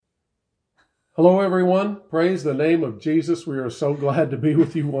Hello, everyone. Praise the name of Jesus. We are so glad to be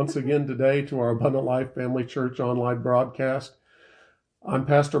with you once again today to our Abundant Life Family Church online broadcast. I'm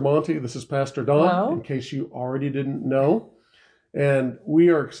Pastor Monty. This is Pastor Don, Hello. in case you already didn't know. And we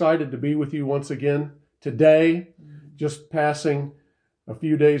are excited to be with you once again today. Just passing a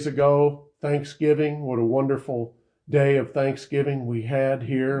few days ago, Thanksgiving. What a wonderful day of Thanksgiving we had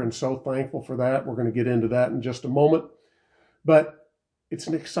here, and so thankful for that. We're going to get into that in just a moment. But it's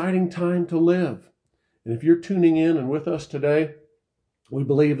an exciting time to live. And if you're tuning in and with us today, we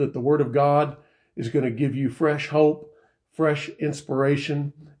believe that the Word of God is going to give you fresh hope, fresh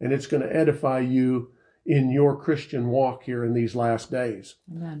inspiration, and it's going to edify you in your Christian walk here in these last days.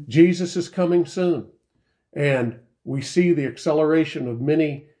 Amen. Jesus is coming soon, and we see the acceleration of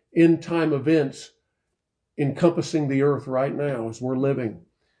many end-time events encompassing the earth right now as we're living.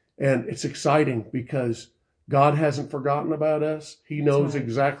 And it's exciting because God hasn't forgotten about us. He knows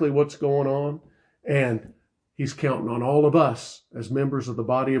exactly what's going on, and He's counting on all of us as members of the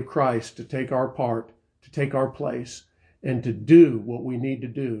body of Christ to take our part, to take our place, and to do what we need to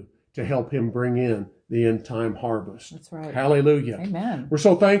do to help Him bring in the end-time harvest. That's right. Hallelujah. Amen. We're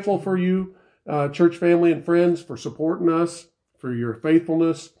so thankful for you, church family and friends, for supporting us, for your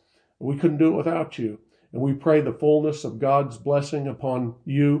faithfulness. We couldn't do it without you. And we pray the fullness of God's blessing upon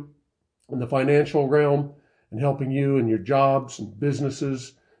you in the financial realm, and helping you in your jobs and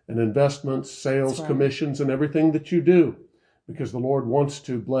businesses and investments, sales, commissions, and everything that you do, because the Lord wants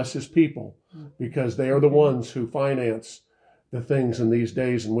to bless His people, because they are the ones who finance the things in these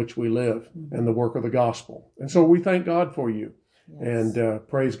days in which we live and the work of the gospel. And so we thank God for you, and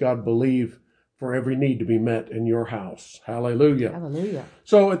praise God, believe for every need to be met in your house. Hallelujah. Hallelujah.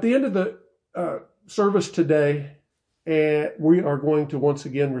 So at the end of the service today, we are going to once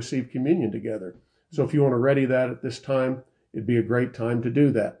again receive communion together. So if you want to ready that at this time, it'd be a great time to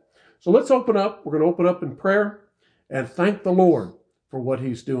do that. So let's open up. We're going to open up in prayer and thank the Lord for what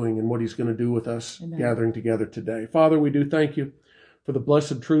He's doing and what He's going to do with us gathering together today. Father, we do thank you for the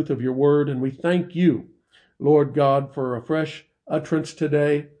blessed truth of your word, and we thank you, Lord God, for a fresh utterance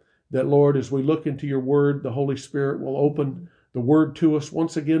today, that, Lord, as we look into your word, the Holy Spirit will open the word to us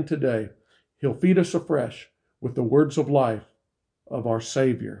once again today. He'll feed us afresh with the words of life of our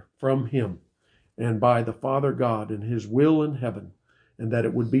Savior from Him, and by the Father God and His will in heaven, and that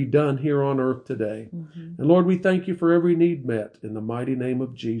it would be done here on earth today. And Lord, we thank you for every need met in the mighty name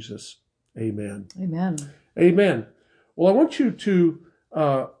of Jesus. Amen. Amen. Amen. Well, I want you to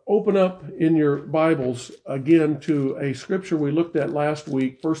open up in your Bibles again to a scripture we looked at last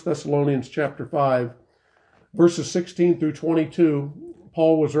week, 1 Thessalonians chapter 5, verses 16 through 22.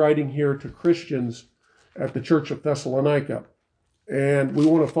 Paul was writing here to Christians at the church of Thessalonica. And we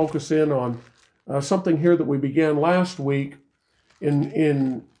want to focus in on something here that we began last week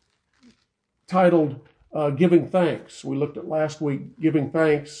in titled Giving Thanks. We looked at last week giving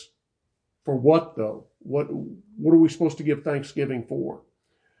thanks for what, though? What are we supposed to give thanksgiving for?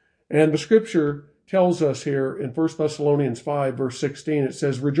 And the scripture tells us here in 1 Thessalonians 5, verse 16, it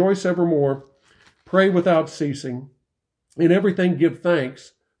says, "Rejoice evermore, pray without ceasing, in everything give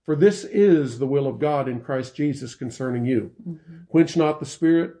thanks, for this is the will of God in Christ Jesus concerning you. Quench not the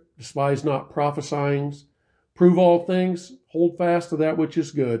spirit, despise not prophesying, prove all things, hold fast to that which is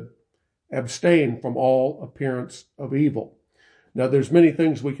good, abstain from all appearance of evil." Now, there's many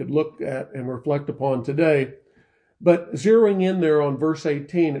things we could look at and reflect upon today, but zeroing in there on verse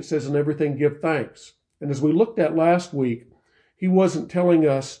 18, it says, "In everything give thanks." And as we looked at last week, he wasn't telling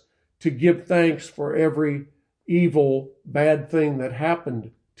us to give thanks for every evil, bad thing that happened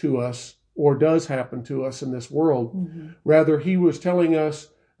to us or does happen to us in this world. Rather, he was telling us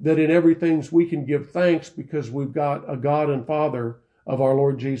that in everything we can give thanks because we've got a God and Father of our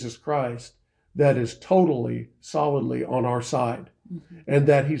Lord Jesus Christ that is totally, solidly on our side, and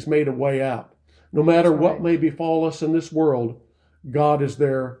that He's made a way out. No matter what may befall us in this world, God is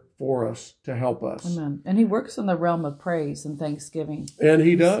there for us to help us. Amen. And He works in the realm of praise and thanksgiving. And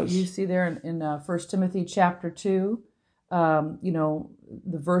He does. You see there in 1 Timothy chapter 2, the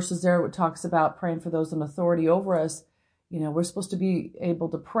verses there, it talks about praying for those in authority over us. We're supposed to be able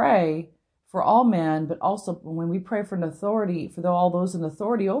to pray for all men, but also when we pray for an authority, for all those in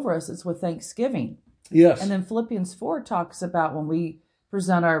authority over us, it's with thanksgiving. Yes. And then Philippians 4 talks about when we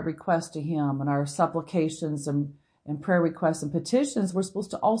present our requests to Him and our supplications and prayer requests and petitions, we're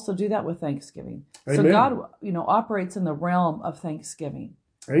supposed to also do that with thanksgiving. Amen. So God, operates in the realm of thanksgiving.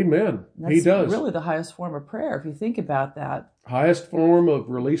 Amen. He does. That's really the highest form of prayer, if you think about that. Highest form of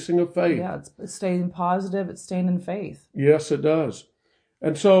releasing of faith. Yeah, it's staying positive. It's staying in faith. Yes, it does.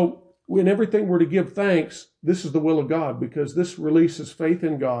 And so in everything we're to give thanks, this is the will of God, because this releases faith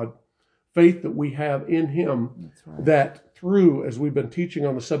in God faith that we have in him, That's right. that through, as we've been teaching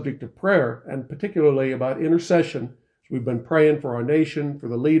on the subject of prayer, and particularly about intercession, we've been praying for our nation, for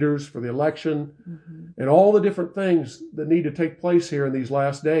the leaders, for the election, and all the different things that need to take place here in these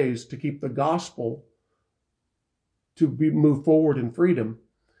last days to keep the gospel to move forward in freedom,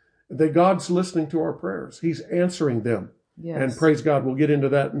 that God's listening to our prayers. He's answering them. Yes. And praise God, we'll get into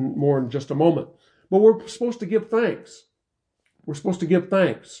that more in just a moment. But we're supposed to give thanks. We're supposed to give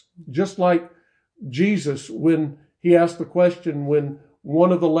thanks. Just like Jesus, when he asked the question, when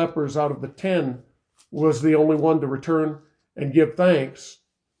one of the lepers out of the 10 was the only one to return and give thanks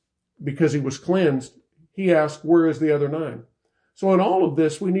because he was cleansed, he asked, where is the other 9? So in all of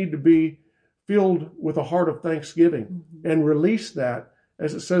this, we need to be filled with a heart of thanksgiving and release that,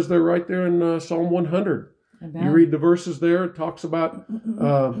 as it says there right there in Psalm 100. Amen. You read the verses there, it talks about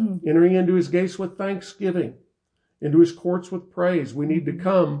entering into his gates with thanksgiving, into his courts with praise. We need to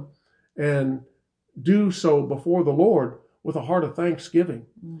come and do so before the Lord with a heart of thanksgiving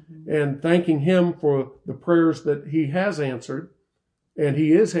and thanking him for the prayers that he has answered and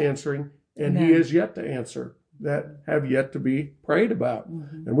he is answering and he is yet to answer that have yet to be prayed about.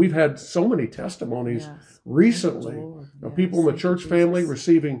 And we've had so many testimonies recently of people in the church family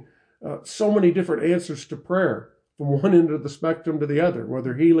receiving so many different answers to prayer from one end of the spectrum to the other,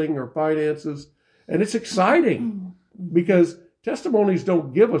 whether healing or finances. And it's exciting because testimonies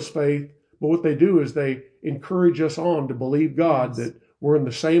don't give us faith, but what they do is they encourage us on to believe God that we're in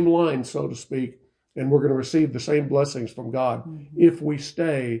the same line, so to speak, and we're going to receive the same blessings from God if we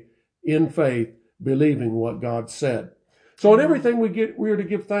stay in faith, believing what God said. So in everything we are to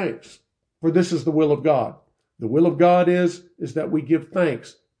give thanks, for this is the will of God. The will of God is that we give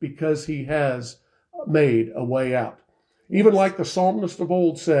thanks because he has made a way out. Even like the psalmist of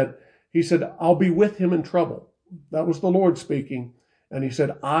old said, he said, I'll be with him in trouble. That was the Lord speaking. And he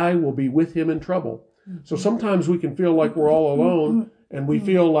said, I will be with him in trouble. So sometimes we can feel like we're all alone and we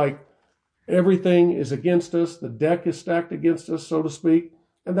feel like everything is against us. The deck is stacked against us, so to speak.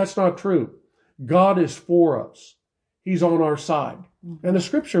 And that's not true. God is for us. He's on our side. And the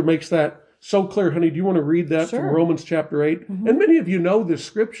scripture makes that so clear. Honey, do you want to read that from Romans chapter 8? And many of you know this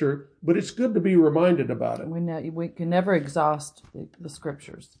scripture, but it's good to be reminded about it. We can never exhaust the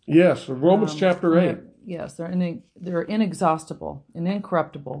scriptures. Yes, Romans chapter 8. Yes, they're inexhaustible and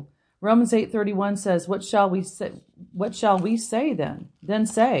incorruptible. Romans 8:31 says, What shall we say then? Then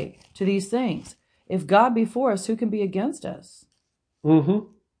say to these things, if God be for us, who can be against us?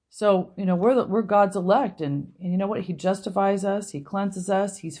 So, we're God's elect, and you know what? He justifies us. He cleanses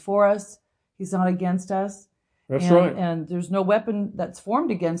us. He's for us. He's not against us. That's right. And there's no weapon that's formed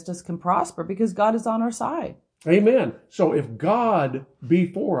against us can prosper because God is on our side. Amen. So if God be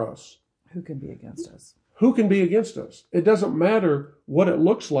for us, who can be against us? Who can be against us? It doesn't matter what it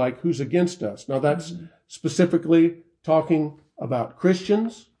looks like who's against us. Now that's specifically talking about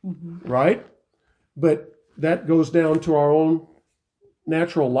Christians, right? But that goes down to our own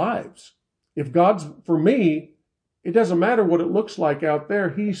natural lives. If God's for me, it doesn't matter what it looks like out there.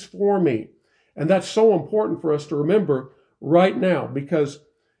 He's for me. And that's so important for us to remember right now, because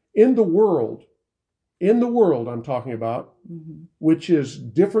in the world I'm talking about, which is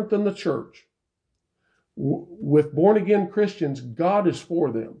different than the church, with born-again Christians, God is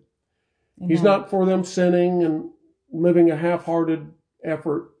for them. He's not for them sinning and living a half-hearted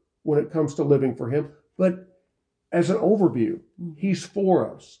effort when it comes to living for him. But as an overview, he's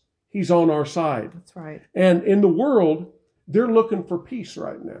for us. He's on our side. That's right. And in the world, they're looking for peace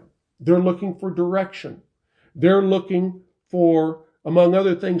right now. They're looking for direction. They're looking for, among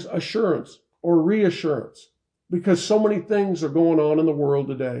other things, assurance or reassurance, because so many things are going on in the world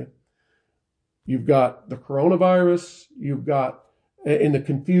today. You've got the coronavirus. You've got in the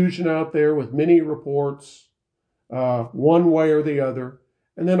confusion out there with many reports, one way or the other.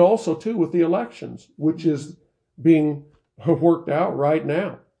 And then also, too, with the elections, which is being worked out right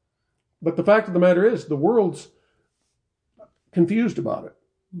now. But the fact of the matter is, the world's confused about it.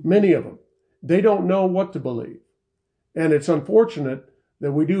 Many of them. They don't know what to believe. And it's unfortunate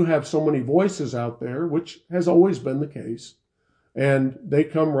that we do have so many voices out there, which has always been the case. And they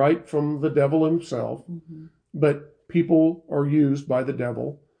come right from the devil himself. But people are used by the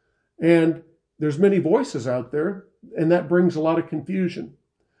devil. And there's many voices out there, and that brings a lot of confusion.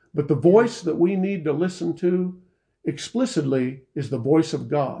 But the voice that we need to listen to explicitly is the voice of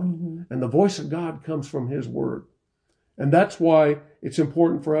God. And the voice of God comes from his word. And that's why it's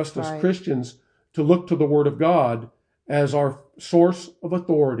important for us as Christians to look to the word of God as our source of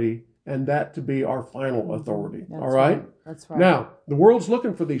authority, and that to be our final authority. That's all right? That's right. Now, the world's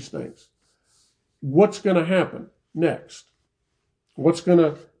looking for these things. What's going to happen next? What's going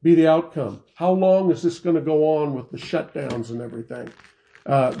to be the outcome? How long is this going to go on with the shutdowns and everything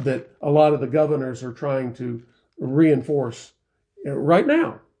that a lot of the governors are trying to reinforce right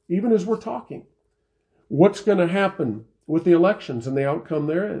now, even as we're talking? What's going to happen with the elections and the outcome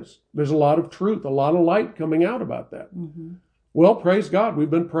there is? There's a lot of truth, a lot of light coming out about that. Mm-hmm. Well, praise God. We've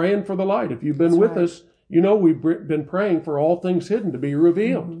been praying for the light. If you've been with us, you know we've been praying for all things hidden to be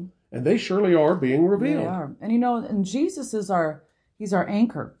revealed. Mm-hmm. And they surely are being revealed. They are. And you know, and Jesus is He's our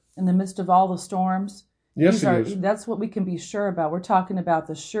anchor in the midst of all the storms. Yes, He is. That's what we can be sure about. We're talking about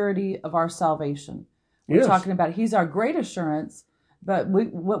the surety of our salvation. We're talking about He's our great assurance, but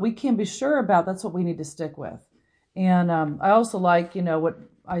what we can be sure about, that's what we need to stick with. And I also like, you know, what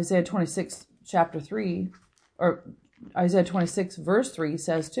Isaiah 26 chapter 3, or Isaiah 26 verse 3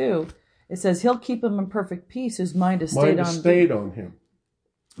 says too. It says, He'll keep him in perfect peace whose mind is stayed on Him.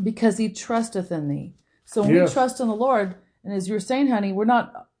 Because he trusteth in thee. So when we trust in the Lord, and as you were saying, honey, we're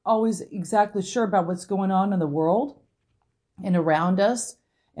not always exactly sure about what's going on in the world and around us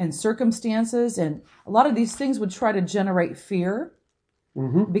and circumstances. And a lot of these things would try to generate fear.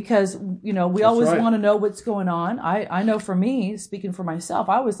 Mm-hmm. Because, you know, we always want to know what's going on. I know for me, speaking for myself,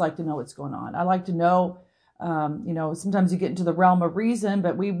 I always like to know what's going on. I like to know, you know, sometimes you get into the realm of reason,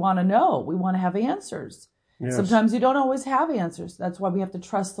 but we want to know. We want to have answers. Yes. Sometimes you don't always have answers. That's why we have to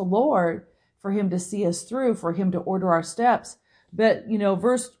trust the Lord for Him to see us through, for Him to order our steps. But, you know,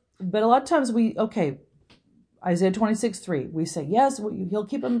 but a lot of times Isaiah 26:3, we say, yes, He'll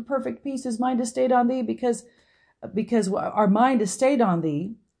keep him in perfect peace. His mind is stayed on thee because our mind is stayed on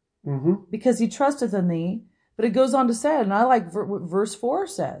thee, mm-hmm. because He trusteth in thee. But it goes on to say, and I like what verse 4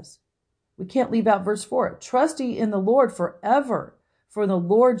 says. We can't leave out verse 4. Trust ye in the Lord forever, for the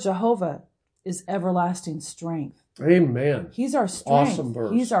Lord Jehovah is everlasting strength. Amen. He's our strength. Awesome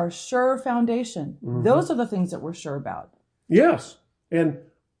verse. He's our sure foundation. Mm-hmm. Those are the things that we're sure about. Yes. And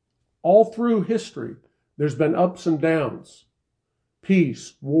all through history, there's been ups and downs,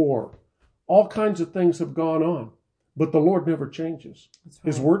 peace, war, all kinds of things have gone on. But the Lord never changes. That's right.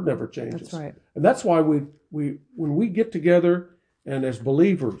 His word never changes. That's right. And that's why we when we get together and as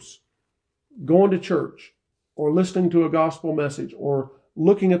believers, going to church or listening to a gospel message or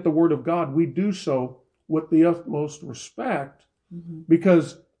looking at the Word of God, we do so with the utmost respect, mm-hmm.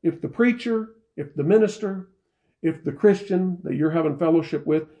 because if the preacher, if the minister, if the Christian that you're having fellowship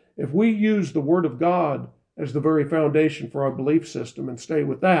with, if we use the Word of God as the very foundation for our belief system and stay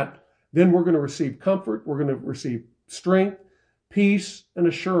with that, then we're going to receive comfort, we're going to receive strength, peace, and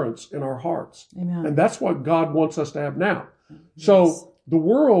assurance in our hearts. Amen. And that's what God wants us to have now. Yes. So the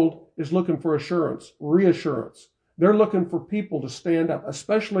world is looking for assurance, reassurance. They're looking for people to stand up,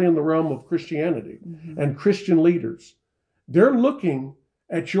 especially in the realm of Christianity, mm-hmm. and Christian leaders. They're looking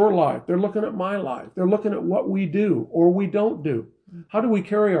at your life. They're looking at my life. They're looking at what we do or we don't do. Mm-hmm. How do we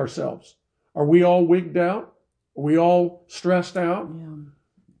carry ourselves? Are we all wigged out? Are we all stressed out? Yeah.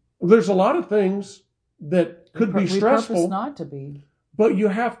 There's a lot of things that could be stressful. We purpose not to be. But you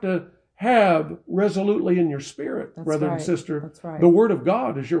have to have resolutely in your spirit, brother and sister. That's right. The Word of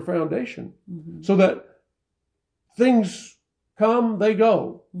God is your foundation. Mm-hmm. So that things come, they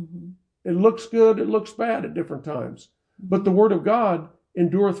go. Mm-hmm. It looks good, it looks bad at different times. Mm-hmm. But the Word of God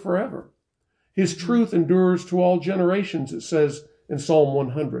endureth forever. His mm-hmm. truth endures to all generations, it says in Psalm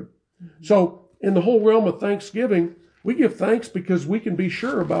 100. Mm-hmm. So in the whole realm of thanksgiving, we give thanks because we can be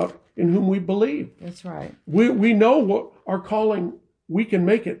sure about in whom we believe. That's right. We know what our calling, we can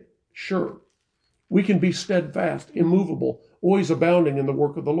make it sure. We can be steadfast, immovable, always abounding in the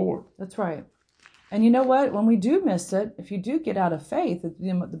work of the Lord. That's right. And you know what? When we do miss it, if you do get out of faith,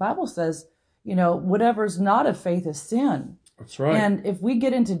 the Bible says, you know, whatever's not of faith is sin. That's right. And if we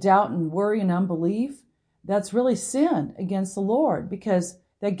get into doubt and worry and unbelief, that's really sin against the Lord, because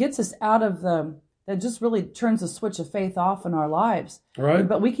that gets us out of that just really turns the switch of faith off in our lives. Right.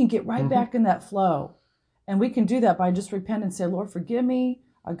 But we can get right mm-hmm. back in that flow. And we can do that by just repent and say, Lord, forgive me.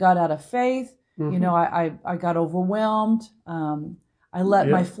 I got out of faith. Mm-hmm. You know, I got overwhelmed. I let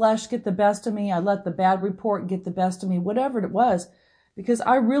my flesh get the best of me. I let the bad report get the best of me, whatever it was. Because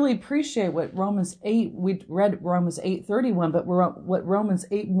I really appreciate what Romans 8, we read Romans 8:31, but what Romans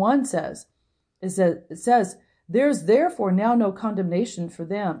 8:1 says is that it says, there's therefore now no condemnation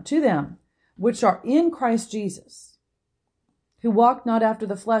to them, which are in Christ Jesus, who walk not after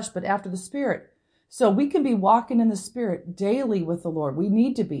the flesh, but after the Spirit. So we can be walking in the Spirit daily with the Lord. We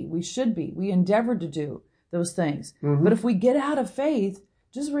need to be. We should be. We endeavor to do those things. Mm-hmm. But if we get out of faith,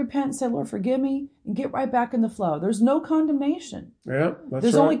 just repent and say, Lord, forgive me, and get right back in the flow. There's no condemnation. Yeah, that's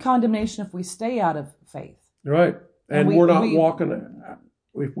There's right. only condemnation if we stay out of faith. Right. And we're not walking.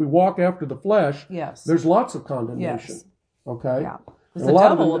 If we walk after the flesh, yes. there's lots of condemnation. Yes. Okay? Yeah. Because the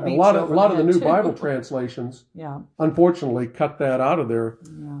devil will beat you over a lot of the the new head, Bible too. translations, Yeah. unfortunately, cut that out of there,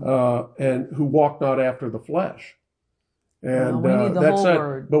 Yeah. and who walk not after the flesh. And we need the that's whole it.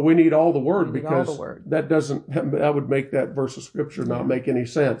 word. But we need all the word, We need all because the word. that would make that verse of scripture not Yeah. make any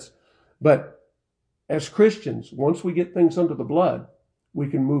sense. But as Christians, once we get things under the blood, we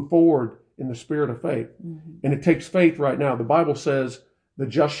can move forward in the spirit of faith. Mm-hmm. And it takes faith right now. The Bible says the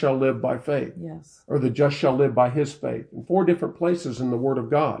just shall live by faith, Yes. or the just shall live by his faith, in 4 different places in the Word of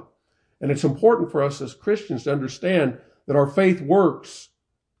God. And it's important for us as Christians to understand that our faith works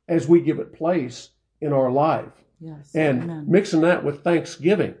as we give it place in our life. Yes. And Amen. mixing that with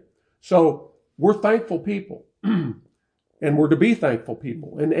thanksgiving. So we're thankful people, and we're to be thankful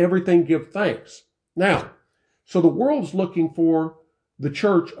people. In everything, give thanks. Now, so the world's looking for the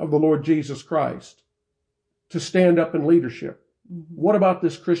church of the Lord Jesus Christ to stand up in leadership. Mm-hmm. What about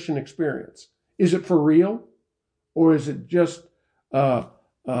this Christian experience? Is it for real, or is it just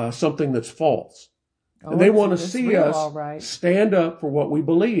something that's false? Oh, And they want to it's see real, us all right. stand up for what we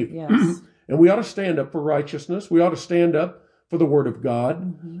believe. Yes. And we ought to stand up for righteousness. We ought to stand up for the Word of God,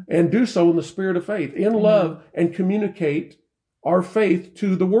 Mm-hmm. and do so in the spirit of faith, in love, and communicate our faith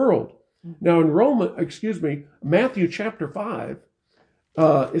to the world. Mm-hmm. Now, in Matthew chapter 5,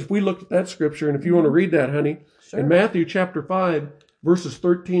 if we look at that scripture, and if you want to read that, honey, Sure. in Matthew chapter 5, verses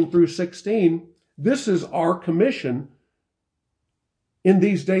 13 through 16, this is our commission in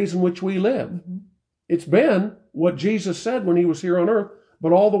these days in which we live. Mm-hmm. It's been what Jesus said when he was here on earth,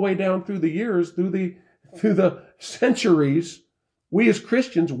 but all the way down through the years, through the centuries, we as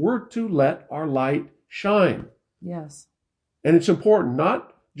Christians were to let our light shine. Yes. And it's important,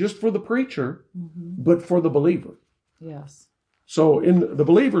 not just for the preacher, Mm-hmm. but for the believer. Yes. So in the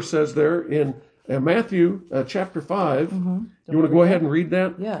believer says there in Matthew chapter 5, Mm-hmm. you want to go ahead and read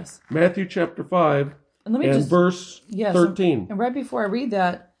that? Yes. Matthew chapter 5 And let me and just verse yes, 13. And right before I read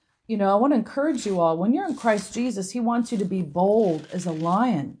that, I want to encourage you all. When you're in Christ Jesus, He wants you to be bold as a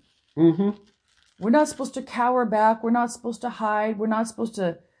lion. Mm-hmm. We're not supposed to cower back. We're not supposed to hide. We're not supposed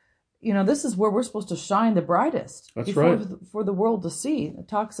to, this is where we're supposed to shine the brightest. That's right. For the world to see. It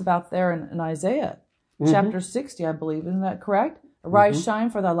talks about there in Isaiah Mm-hmm. chapter 60, I believe. Isn't that correct? Arise, shine,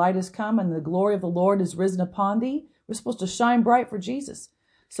 for thy light is come, and the glory of the Lord is risen upon thee. We're supposed to shine bright for Jesus.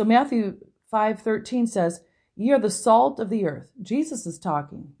 So Matthew 5:13 says, ye are the salt of the earth. Jesus is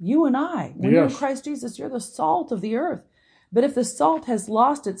talking. You and I. When you're in Yes. Christ Jesus, you're the salt of the earth. But if the salt has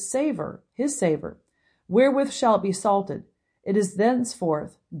lost its savor, his savor, wherewith shall it be salted? It is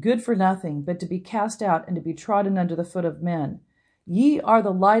thenceforth good for nothing, but to be cast out and to be trodden under the foot of men. Ye are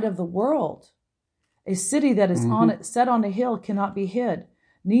the light of the world. A city that is set on a hill cannot be hid.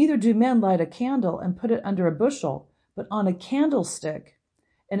 Neither do men light a candle and put it under a bushel, but on a candlestick,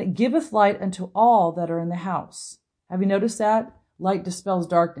 and it giveth light unto all that are in the house. Have you noticed that? Light dispels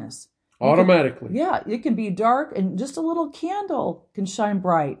darkness. Automatically. It can be dark, and just a little candle can shine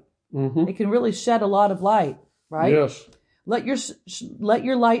bright. Mm-hmm. It can really shed a lot of light, right? Yes. Let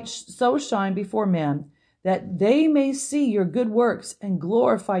your light so shine before men that they may see your good works and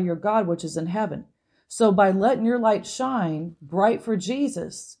glorify your God which is in heaven. So by letting your light shine bright for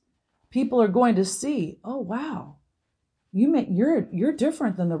Jesus, people are going to see, oh wow, you're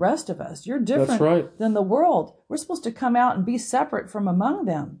different than the rest of us. You're different That's right. than the world. We're supposed to come out and be separate from among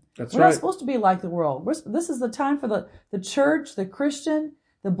them. That's We're right. not supposed to be like the world. This is the time for the church, the Christian,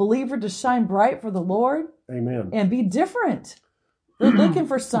 the believer to shine bright for the Lord. Amen. And be different. They're looking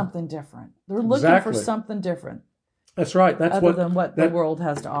for something different. They're looking Exactly. for something different That's right. That's other than what the world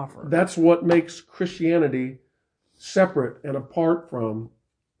has to offer. That's what makes Christianity separate and apart from,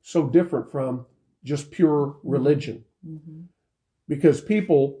 so different from just pure religion. Mm-hmm. Because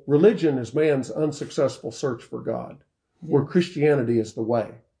religion is man's unsuccessful search for God, where Christianity is the way.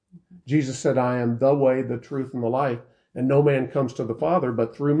 Mm-hmm. Jesus said, I am the way, the truth, and the life, and no man comes to the Father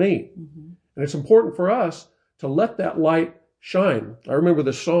but through me. Mm-hmm. And it's important for us to let that light shine. I remember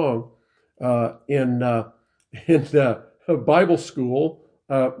the song in Bible school.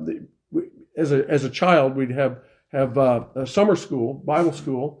 As a child, we'd have a summer school, Bible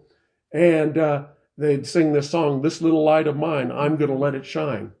school, and they'd sing this song, "This little light of mine, I'm going to let it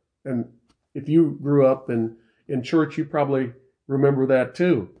shine." And if you grew up in church, you probably remember that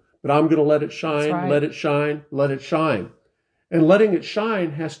too. But I'm going to let it shine, That's right. let it shine, let it shine. And letting it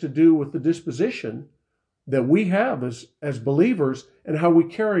shine has to do with the disposition that we have as believers and how we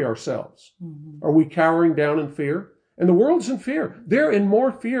carry ourselves. Mm-hmm. Are we cowering down in fear? And the world's in fear. They're in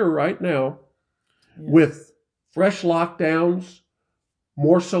more fear right now with fresh lockdowns,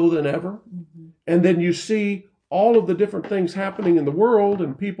 more so than ever. Mm-hmm. And then you see all of the different things happening in the world,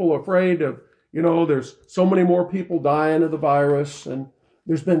 and people afraid of there's so many more people dying of the virus, and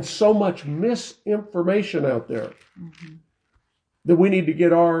there's been so much misinformation out there that we need to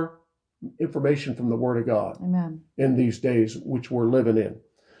get our information from the Word of God. Amen. In these days which we're living in.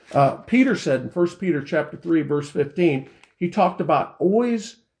 Peter said in 1 Peter chapter 3, verse 15, he talked about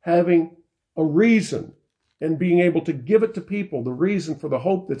always having a reason and being able to give it to people, the reason for the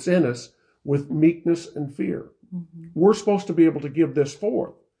hope that's in us, with meekness and fear. We're supposed to be able to give this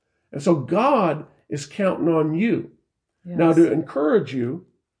forth. And so God is counting on you. Yes. Now, to encourage you,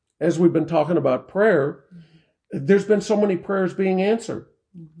 as we've been talking about prayer, there's been so many prayers being answered.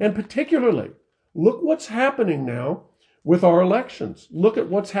 And particularly, look what's happening now with our elections. Look at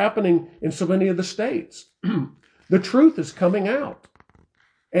what's happening in so many of the states. The truth is coming out.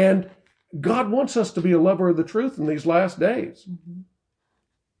 And God wants us to be a lover of the truth in these last days.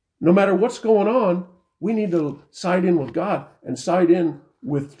 No matter what's going on, we need to side in with God and side in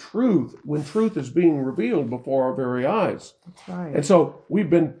with truth when truth is being revealed before our very eyes. That's right. And so we've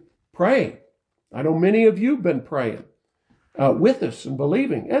been praying. I know many of you have been praying with us and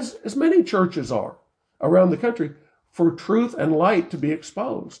believing, as many churches are around the country, for truth and light to be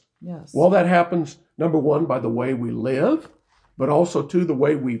exposed. Yes. Well, that happens, number one, by the way we live, but also, two, the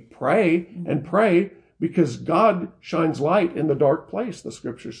way we pray and pray, because God shines light in the dark place, the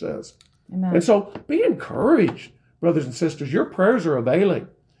Scripture says. Amen. And so be encouraged, brothers and sisters. Your prayers are availing.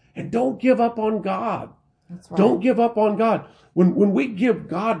 And don't give up on God. That's right. Don't give up on God. When we give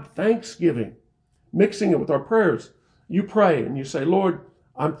God thanksgiving, mixing it with our prayers, you pray and you say, Lord,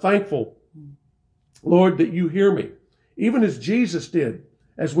 I'm thankful, Lord, that you hear me. Even as Jesus did,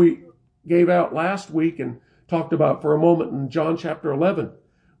 as we gave out last week and talked about for a moment in John chapter 11,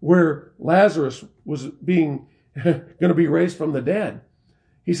 where Lazarus was going to be raised from the dead.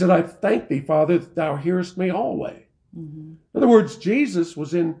 He said, I thank thee, Father, that thou hearest me always. In other words, Jesus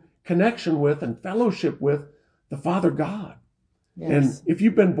was in connection with and fellowship with the Father God. Yes. And if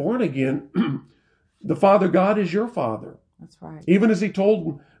you've been born again, the Father God is your Father. That's right. Even as he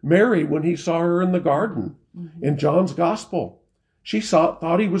told Mary when he saw her in the garden in John's Gospel, she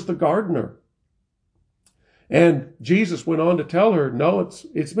thought he was the gardener. And Jesus went on to tell her, no,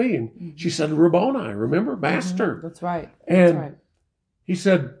 it's me. And she said, Rabboni, remember, Master. That's right. And That's right. he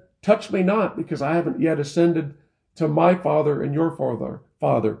said, touch me not, because I haven't yet ascended to my Father and your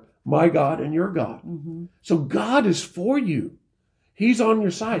Father, my God and your God. So God is for you. He's on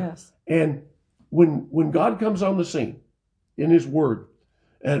your side. Yes. And when God comes on the scene in his word,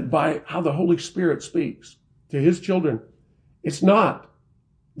 and by how the Holy Spirit speaks to his children, it's not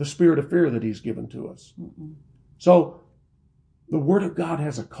the spirit of fear that he's given to us. So the word of God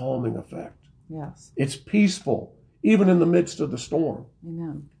has a calming effect. Yes. It's peaceful, even in the midst of the storm.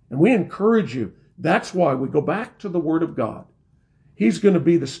 Amen. And we encourage you. That's why we go back to the word of God. He's going to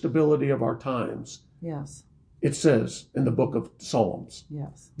be the stability of our times. Yes. It says in the book of Psalms.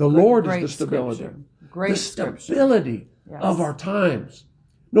 Yes. The Lord Great is the stability. scripture. Great The scripture. stability Yes. of our times.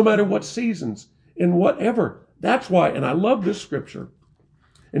 No matter what seasons, in whatever. That's why, and I love this scripture.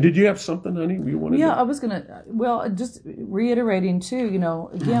 And did you have something, honey, you wanted Yeah, to? I was going to, just reiterating too,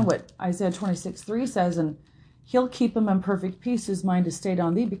 again, what Isaiah 26:3 says, and he'll keep him in perfect peace whose mind is stayed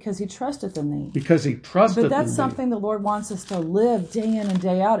on thee because he trusteth in thee. Because he trusted But that's in something the Lord wants us to live day in and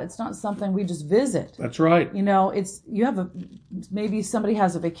day out. It's not something we just visit. That's right. Maybe somebody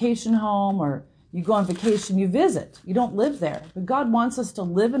has a vacation home, or you go on vacation, you visit. You don't live there. But God wants us to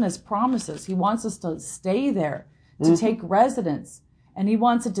live in his promises. He wants us to stay there, to take residence. And he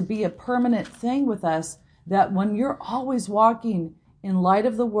wants it to be a permanent thing with us, that when you're always walking in light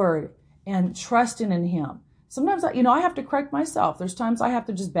of the word and trusting in him. Sometimes, I have to correct myself. There's times I have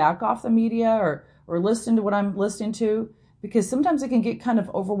to just back off the media or listen to what I'm listening to, because sometimes it can get kind of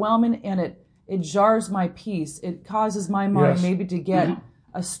overwhelming and it jars my peace. It causes my mind maybe to get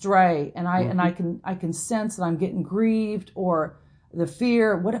astray, and I can sense that I'm getting grieved, or the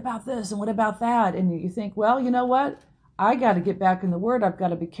fear, what about this and what about that? And you think, well, you know what? I got to get back in the word. I've got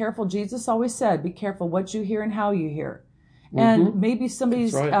to be careful. Jesus always said, be careful what you hear and how you hear. And maybe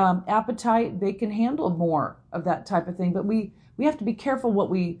somebody's appetite, they can handle more of that type of thing. But we have to be careful what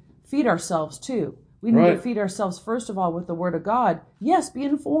we feed ourselves to. We need to feed ourselves, first of all, with the word of God. Yes, be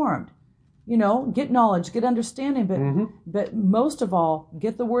informed. Get knowledge, get understanding. But most of all,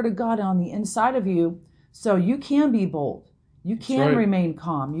 get the word of God on the inside of you so you can be bold. You can remain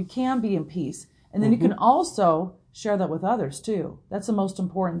calm. You can be in peace. And then you can also share that with others too. That's the most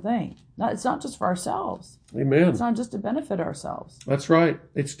important thing. It's not just for ourselves. Amen. It's not just to benefit ourselves. That's right.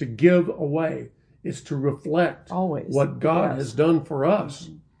 It's to give away. It's to reflect Always what God has done for us.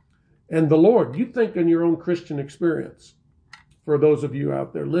 And the Lord, you think in your own Christian experience, for those of you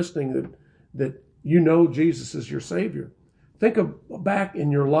out there listening that you know Jesus is your Savior. Think back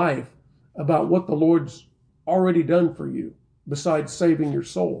in your life about what the Lord's already done for you, besides saving your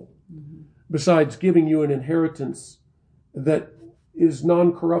soul, besides giving you an inheritance that is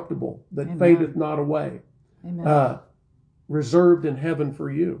non-corruptible, that Amen. fadeth not away, reserved in heaven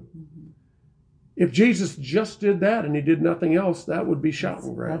for you. If Jesus just did that and he did nothing else, that would be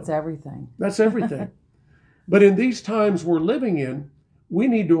shouting ground. That's everything. That's everything. But in these times we're living in, we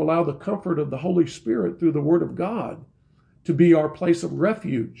need to allow the comfort of the Holy Spirit through the Word of God to be our place of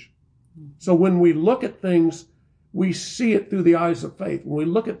refuge. So when we look at things, we see it through the eyes of faith. When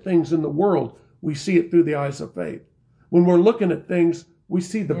we look at things in the world, we see it through the eyes of faith. When we're looking at things, we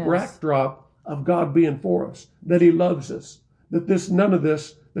see the backdrop of God being for us, that he loves us, that none of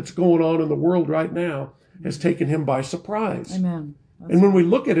this that's going on in the world right now has taken him by surprise. Amen. And when we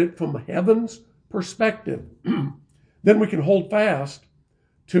look at it from heaven's perspective, then we can hold fast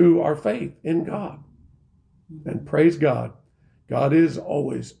to our faith in God. And praise God. God is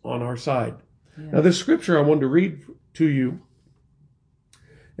always on our side. Yeah. Now, this scripture I wanted to read to you,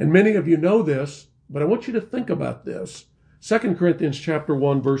 and many of you know this, but I want you to think about this. 2 Corinthians chapter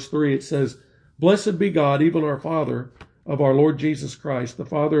 1, verse 3, it says, "Blessed be God, even our Father, of our Lord Jesus Christ, the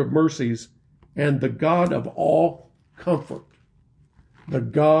Father of mercies, and the God of all comfort." The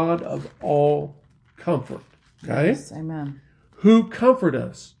God of all comfort. Okay? Yes, amen. Who comfort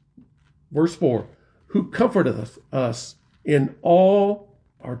us. Verse 4. Who comforteth us in all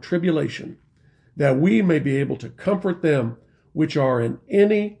our tribulation, that we may be able to comfort them which are in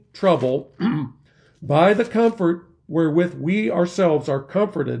any trouble by the comfort wherewith we ourselves are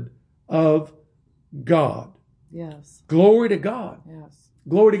comforted of God. Yes. Glory to God. Yes.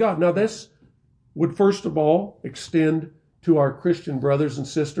 Glory to God. Now this would first of all extend to our Christian brothers and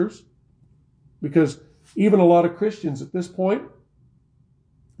sisters, because even a lot of Christians at this point,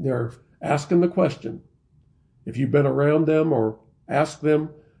 they're asking the question. If you've been around them or asked them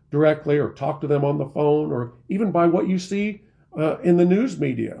directly or talked to them on the phone or even by what you see in the news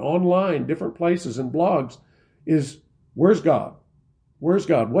media, online, different places and blogs, is where's God? Where's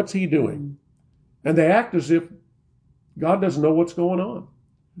God? What's he doing? And they act as if God doesn't know what's going on.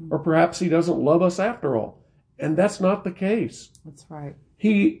 Or perhaps he doesn't love us after all. And that's not the case. That's right.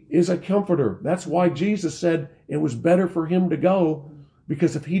 He is a comforter. That's why Jesus said it was better for him to go,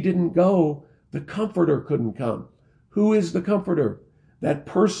 because if he didn't go, the comforter couldn't come. Who is the comforter? That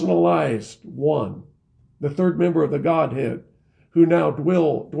personalized one, the third member of the Godhead, who now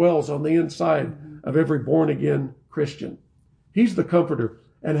dwells on the inside of every born-again Christian. He's the comforter.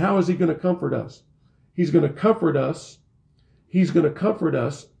 And how is he going to comfort us? He's going to comfort us. He's going to comfort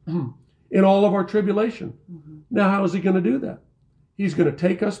us in all of our tribulation. Now, how is he going to do that? He's going to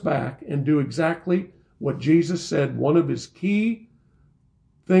take us back and do exactly what Jesus said one of his key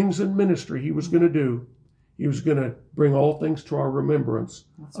things in ministry he was going to do. He was going to bring all things to our remembrance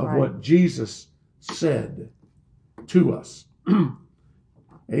of what Jesus said to us.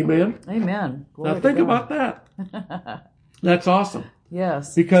 Amen? Amen. Glory now think about that. That's awesome.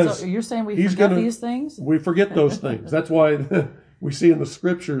 Yes. Because so you're saying we forget these things? We forget those things. That's why we see in the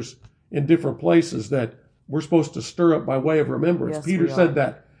scriptures in different places that we're supposed to stir up by way of remembrance. Yes, Peter said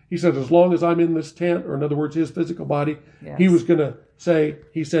that. He said, as long as I'm in this tent, or in other words, his physical body, he was going to say,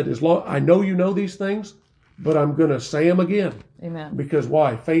 he said, as long I know you know these things, but I'm going to say them again. Amen. Because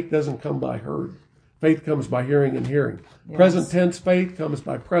why? Faith doesn't come by heard. Faith comes by hearing and hearing. Yes. Present tense faith comes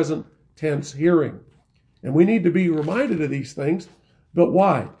by present tense hearing. And we need to be reminded of these things. But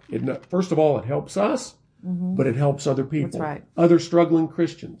why? First of all, it helps us, but it helps other people. That's right. Other struggling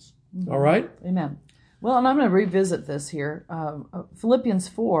Christians. All right? Amen. Well, and I'm going to revisit this here. Philippians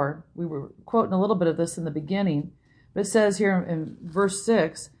 4, we were quoting a little bit of this in the beginning, but it says here in verse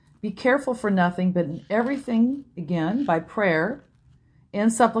 6, "Be careful for nothing, but in everything, again, by prayer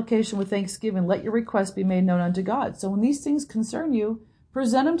and supplication with thanksgiving, let your requests be made known unto God." So when these things concern you,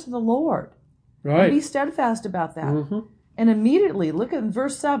 present them to the Lord. Right. And be steadfast about that. And immediately, look at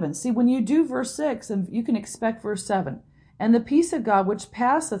verse 7. See, when you do verse 6, and you can expect verse 7. "And the peace of God, which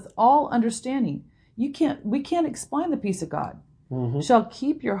passeth all understanding," we can't explain the peace of God, "shall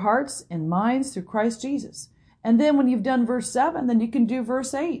keep your hearts and minds through Christ Jesus." And then when you've done verse 7, then you can do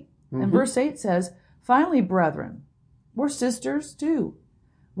verse 8. And verse 8 says, "Finally, brethren," we're sisters too,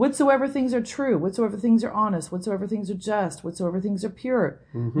 "whatsoever things are true, whatsoever things are honest, whatsoever things are just, whatsoever things are pure,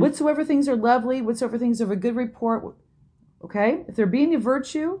 whatsoever things are lovely, whatsoever things are of a good report." Okay? If there be any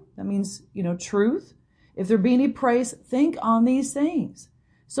virtue, that means, truth. If there be any praise, think on these things.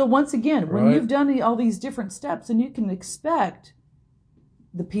 So once again, when you've done all these different steps, then you can expect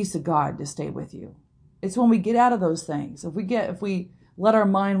the peace of God to stay with you. It's when we get out of those things. If we let our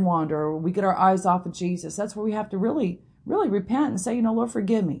mind wander, or we get our eyes off of Jesus. That's where we have to really, really repent and say, Lord,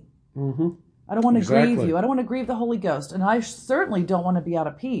 forgive me. Mm-hmm. I don't want to Exactly. grieve you. I don't want to grieve the Holy Ghost. And I certainly don't want to be out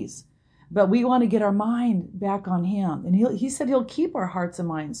of peace. But we want to get our mind back on him. And he said he'll keep our hearts and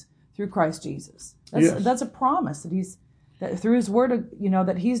minds through Christ Jesus. That's a promise that through his word,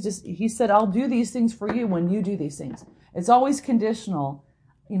 that he said, I'll do these things for you when you do these things. It's always conditional.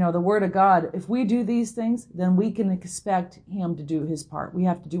 The word of God, if we do these things, then we can expect him to do his part. We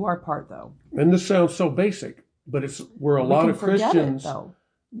have to do our part, though. And this sounds so basic, but it's where a lot of Christians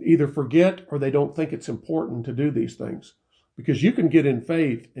either forget or they don't think it's important to do these things. Because you can get in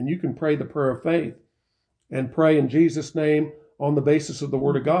faith and you can pray the prayer of faith and pray in Jesus' name on the basis of the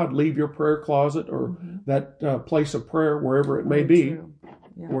word of God. Leave your prayer closet or that place of prayer, wherever it may be,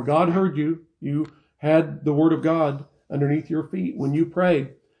 where God heard you. You had the word of God underneath your feet when you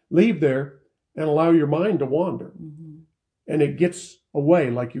prayed. Leave there and allow your mind to wander. And it gets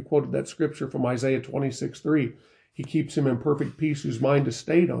away, like you quoted that scripture from Isaiah 26:3. He keeps him in perfect peace whose mind is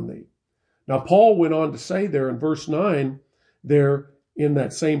stayed on thee. Now, Paul went on to say there in verse 9, there in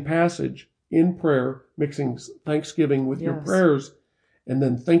that same passage, in prayer, mixing thanksgiving with your prayers, and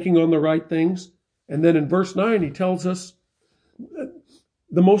then thinking on the right things. And then in verse 9, he tells us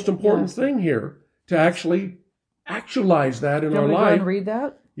the most important thing here, to actually actualize that in our life. Go ahead and read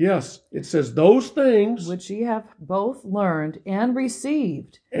that? Yes. It says, those things which ye have both learned and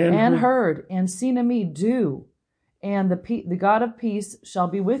received and heard and seen in me do, and the God of peace shall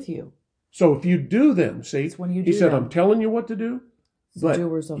be with you. So if you do them, see, when you he said, them. I'm telling you what to do, but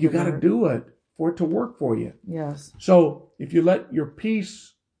you got to do it for it to work for you. Yes. So if you let your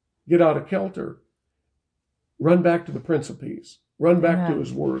peace get out of kilter, run back to the Prince of Peace, run back to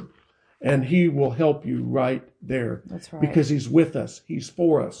his word, and he will help you right there. That's right. Because he's with us. He's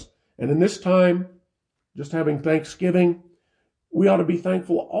for us. And in this time, just having Thanksgiving, we ought to be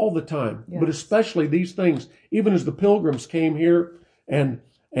thankful all the time, but especially these things, even as the pilgrims came here and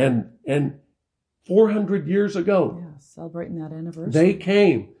 400 years ago, celebrating that anniversary, they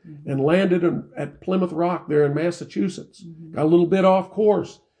came and landed at Plymouth Rock there in Massachusetts. Got a little bit off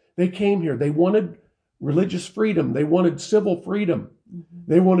course. They came here. They wanted religious freedom. They wanted civil freedom.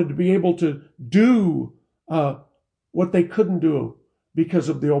 They wanted to be able to do what they couldn't do because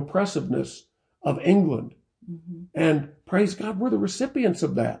of the oppressiveness of England. And praise God, we're the recipients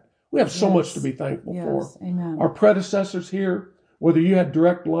of that. We have so much to be thankful for. Amen. Our predecessors here, whether you had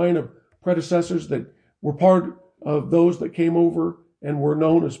direct line of predecessors that were part of those that came over and were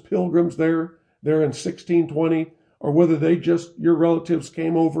known as pilgrims there in 1620, or whether your relatives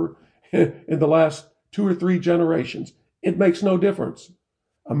came over in the last 2 or 3 generations, it makes no difference.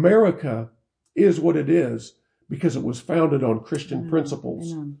 America is what it is because it was founded on Christian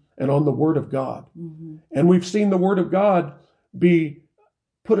principles and on the Word of God. And we've seen the Word of God be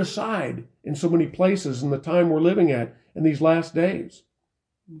put aside in so many places in the time we're living at in these last days.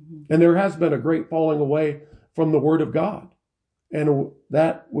 And there has been a great falling away from the Word of God. And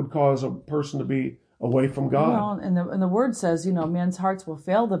that would cause a person to be away from God. Well, and the Word says, men's hearts will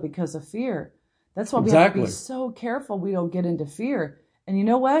fail them because of fear. That's why we have to be so careful we don't get into fear. And you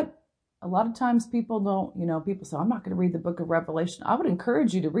know what? A lot of times people don't, people say, I'm not going to read the book of Revelation. I would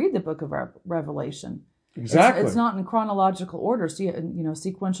encourage you to read the book of Revelation. Exactly. It's not in chronological order, so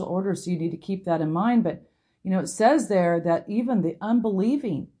sequential order, so you need to keep that in mind. But, it says there that even the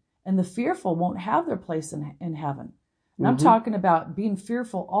unbelieving and the fearful won't have their place in heaven. And I'm talking about being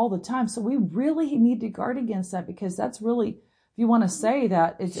fearful all the time. So we really need to guard against that, because that's really, if you want to say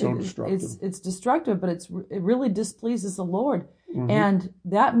that, it's destructive, but it really displeases the Lord. And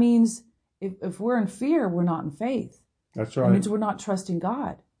that means if we're in fear, we're not in faith. That's right. It means we're not trusting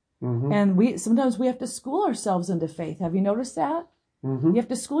God. And sometimes we have to school ourselves into faith. Have you noticed that? You have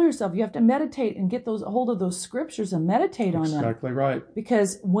to school yourself. You have to meditate and get a hold of those scriptures and meditate on them. Exactly right.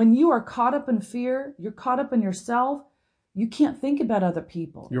 Because when you are caught up in fear, you're caught up in yourself. You can't think about other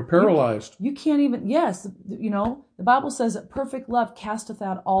people. You're paralyzed. You can't even, the Bible says that perfect love casteth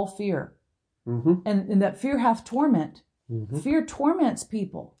out all fear. And that fear hath torment. Fear torments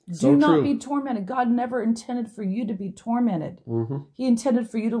people. Do not be tormented. God never intended for you to be tormented. He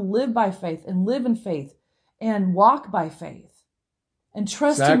intended for you to live by faith and live in faith and walk by faith and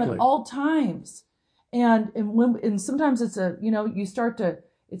trust Him at all times. And sometimes it's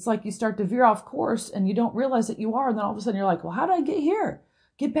it's like you start to veer off course and you don't realize that you are. And then all of a sudden you're like, well, how did I get here?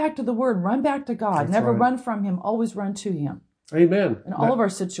 Get back to the Word. Run back to God. Never run from Him. Always run to Him. Amen. In all of our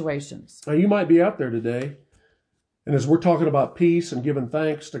situations. Now, you might be out there today, and as we're talking about peace and giving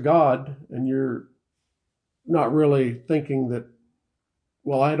thanks to God, and you're not really thinking that,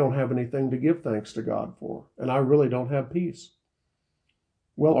 well, I don't have anything to give thanks to God for, and I really don't have peace.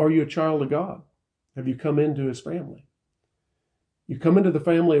 Well, are you a child of God? Have you come into his family? You come into the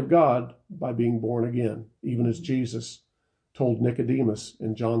family of God by being born again, even as Jesus told Nicodemus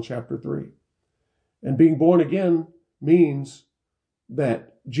in John chapter 3. And being born again means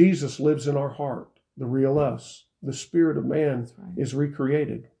that Jesus lives in our heart, the real us. The spirit of man is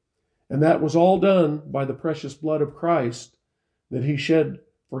recreated. And that was all done by the precious blood of Christ that he shed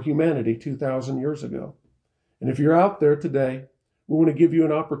for humanity 2,000 years ago. And if you're out there today, we want to give you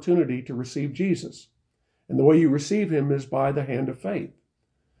an opportunity to receive Jesus. And the way you receive him is by the hand of faith,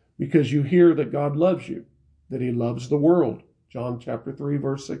 because you hear that God loves you, that he loves the world. John chapter 3,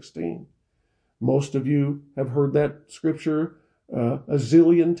 verse 16. Most of you have heard that scripture a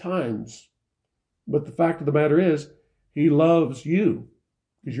zillion times. But the fact of the matter is, he loves you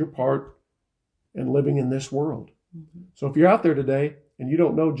because you're part and living in this world. Mm-hmm. So if you're out there today and you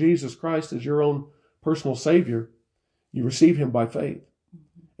don't know Jesus Christ as your own personal Savior, you receive him by faith.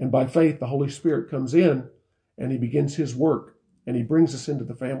 Mm-hmm. And by faith, the Holy Spirit comes in and he begins his work and he brings us into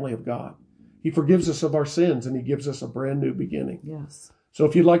the family of God. He forgives us of our sins and he gives us a brand new beginning. Yes. So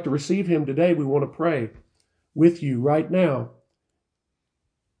if you'd like to receive him today, we want to pray with you right now.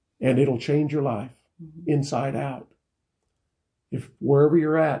 And it'll change your life inside out. If wherever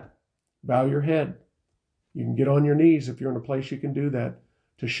you're at, bow your head. You can get on your knees if you're in a place you can do that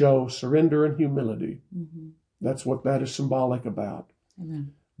to show surrender and humility. Mm-hmm. That's what that is symbolic about.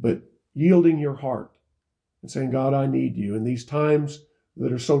 Amen. But yielding your heart and saying, God, I need you. In these times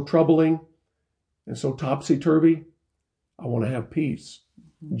that are so troubling and so topsy-turvy, I want to have peace.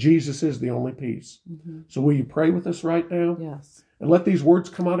 Mm-hmm. Jesus is the only peace. Mm-hmm. So will you pray with us right now? Yes. And let these words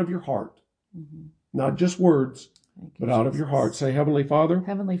come out of your heart. Mm-hmm. Not just words, but out of your heart. Say, Heavenly Father.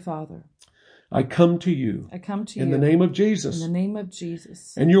 Heavenly Father. I come to you. I come to you. In the name of Jesus. In the name of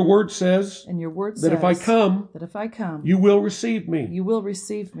Jesus. And your word says. And your word says. That if I come. That if I come. You will receive me. You will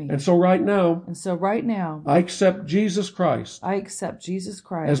receive me. And so right now. And so right now. I accept Jesus Christ. I accept Jesus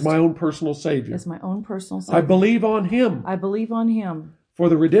Christ. As my own personal Savior. As my own personal Savior. I believe on him. I believe on him. For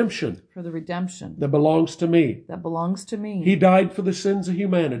the redemption. For the redemption. That belongs to me. That belongs to me. He died for the sins of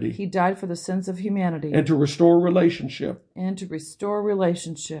humanity. He died for the sins of humanity. And to restore relationship. And to restore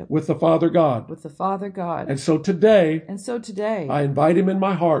relationship. With the Father God. With the Father God. And so today. I invite him in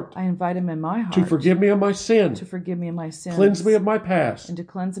my heart. I invite him in my heart. To forgive me of my sin. To forgive me of my sins. Cleanse me of my past. And to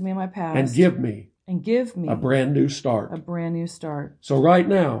cleanse me of my past. And give me. A brand new start. A brand new start. So right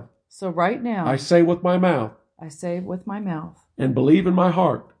now. I say with my mouth. And believe in my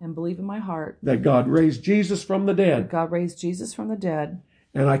heart. That God raised Jesus from the dead.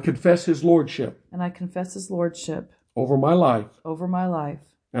 And I confess his lordship. Over my life.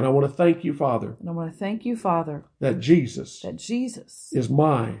 And I want to thank you, Father. That Jesus. Is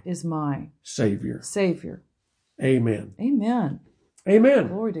my Savior. Amen. Amen.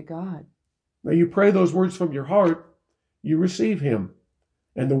 Glory to God. Now you pray those words from your heart. You receive him.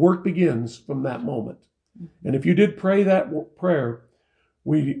 And the work begins from that moment. And if you did pray that prayer,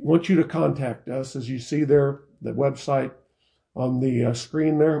 we want you to contact us, as you see there, the website on the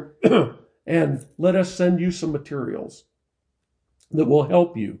screen there, and let us send you some materials that will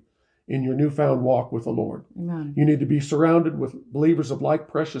help you in your newfound walk with the Lord. Amen. You need to be surrounded with believers of like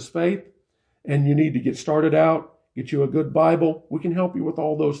precious faith, and you need to get started out, get you a good Bible. We can help you with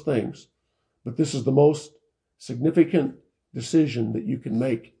all those things. But this is the most significant decision that you can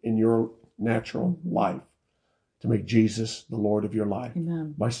make in your natural life, to make Jesus the Lord of your life.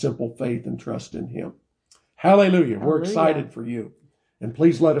 Amen. By simple faith and trust in him. Hallelujah. We're excited for you. And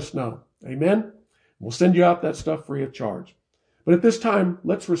please let us know. Amen. We'll send you out that stuff free of charge. But at this time,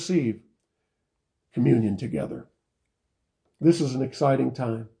 let's receive communion together. This is an exciting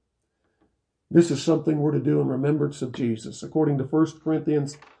time. This is something we're to do in remembrance of Jesus. According to 1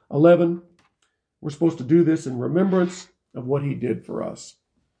 Corinthians 11, we're supposed to do this in remembrance of what he did for us.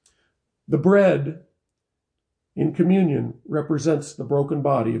 The bread in communion represents the broken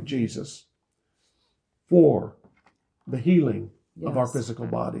body of Jesus for the healing of our physical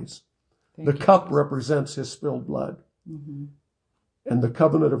bodies. The cup represents his spilled blood and the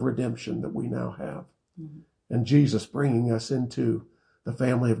covenant of redemption that we now have. And Jesus bringing us into the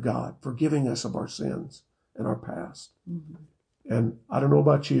family of God, forgiving us of our sins and our past. And I don't know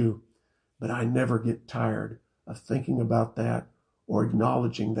about you, but I never get tired of thinking about that or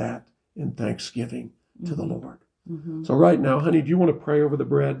acknowledging that in thanksgiving to the Lord. So right now, honey, do you want to pray over the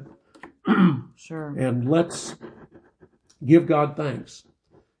bread? Sure. And let's give God thanks.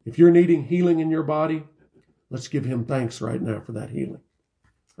 If you're needing healing in your body, let's give him thanks right now for that healing.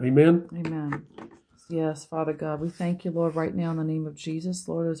 Amen? Amen. Yes, Father God, we thank you, Lord, right now in the name of Jesus,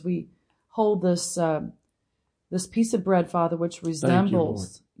 Lord, as we hold this this piece of bread, Father, which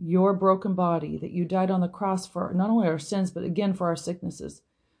resembles your broken body, that you died on the cross for not only our sins, but again for our sicknesses.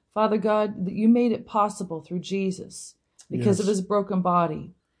 Father God, that you made it possible through Jesus, because of his broken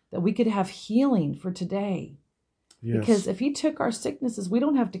body, that we could have healing for today. Yes. Because if he took our sicknesses, we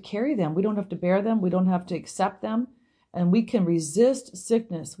don't have to carry them. We don't have to bear them. We don't have to accept them. And we can resist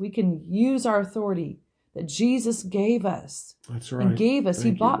sickness. We can use our authority that Jesus gave us. That's right. And gave us.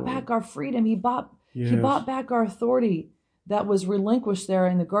 He bought back our freedom. He bought back our authority that was relinquished there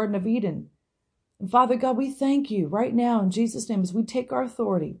in the Garden of Eden. And Father God, we thank you right now in Jesus' name as we take our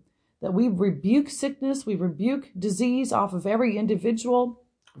authority, that we rebuke sickness, we rebuke disease off of every individual.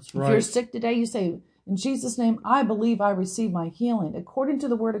 That's right. If you're sick today, you say, in Jesus' name, I believe I receive my healing according to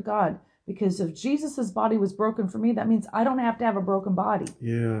the word of God. Because if Jesus' body was broken for me, that means I don't have to have a broken body.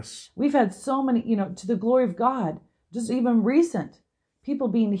 Yes. We've had so many, to the glory of God, just even recent, people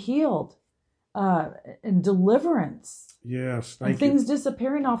being healed and deliverance. Yes. And things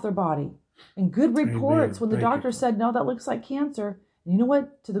disappearing off their body. And good reports when the doctor said, no, that looks like cancer. And you know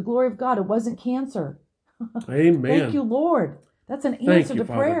what? To the glory of God, it wasn't cancer. Amen. Thank you, Lord. That's an answer to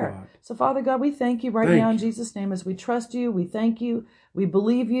prayer. So, Father God, we thank you right now in Jesus' name as we trust you, we thank you, we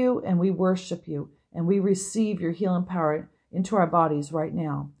believe you, and we worship you. And we receive your healing power into our bodies right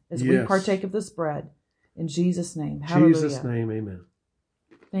now as we partake of this bread. In Jesus' name. Hallelujah. In Jesus' name, amen.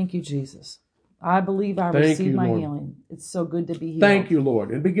 Thank you, Jesus. I believe I receive my healing. It's so good to be healed. Thank you,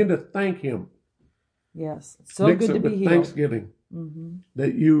 Lord. And begin to thank him. Yes. It's so good to be healed. Thanksgiving. Mm-hmm. That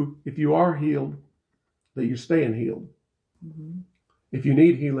if you are healed, that you're staying healed. Mm-hmm. If you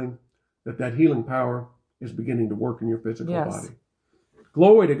need healing, that healing power is beginning to work in your physical body.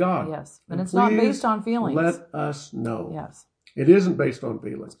 Glory to God. Yes. And it's not based on feelings. Let us know. Yes. It isn't based on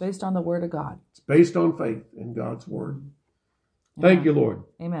feelings. It's based on the word of God. It's based on faith in God's word. Amen. Thank you, Lord.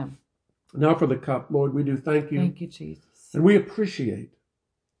 Amen. Now for the cup, Lord, we do thank you. Thank you, Jesus. And we appreciate.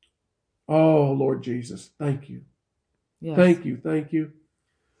 Oh, Lord Jesus, thank you. Yes. Thank you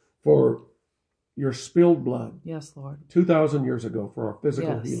for your spilled blood. Yes, Lord. 2,000 years ago for our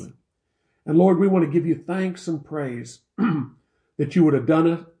physical healing. And Lord, we want to give you thanks and praise that you would have done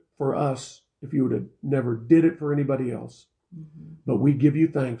it for us if you would have never did it for anybody else. Mm-hmm. But we give you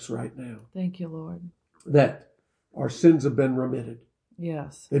thanks right now. Thank you, Lord. That our sins have been remitted.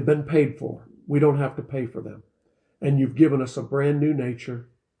 Yes. They've been paid for. We don't have to pay for them. And you've given us a brand new nature,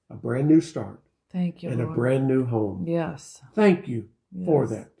 a brand new start. Thank you, and Lord. A brand new home. Yes. Thank you for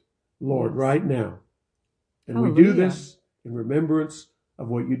that, Lord, right now. And Hallelujah. We do this in remembrance of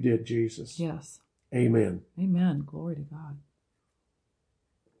what you did, Jesus. Yes. Amen. Amen. Glory to God.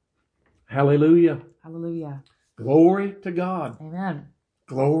 Hallelujah. Hallelujah. Glory to God. Amen.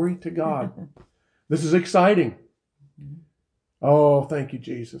 Glory to God. This is exciting. Oh, thank you,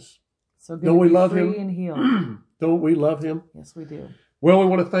 Jesus. So good. Don't we love him? And healed. Don't we love him? Yes, we do. Well, we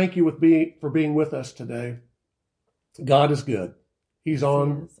want to thank you for being with us today. God is good. He's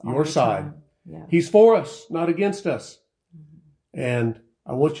on your side. Yeah. He's for us, not against us. Mm-hmm. And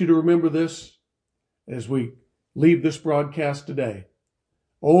I want you to remember this as we leave this broadcast today.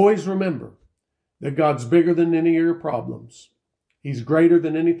 Always remember that God's bigger than any of your problems. He's greater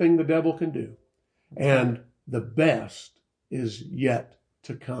than anything the devil can do. And the best is yet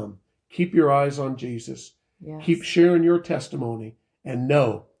to come. Keep your eyes on Jesus. Yes. Keep sharing your testimony and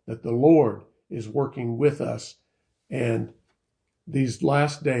know that the Lord is working with us. And these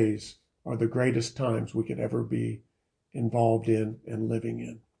last days are the greatest times we could ever be involved in and living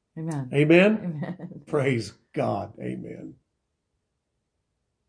in. Amen. Amen. Amen. Praise God. Amen.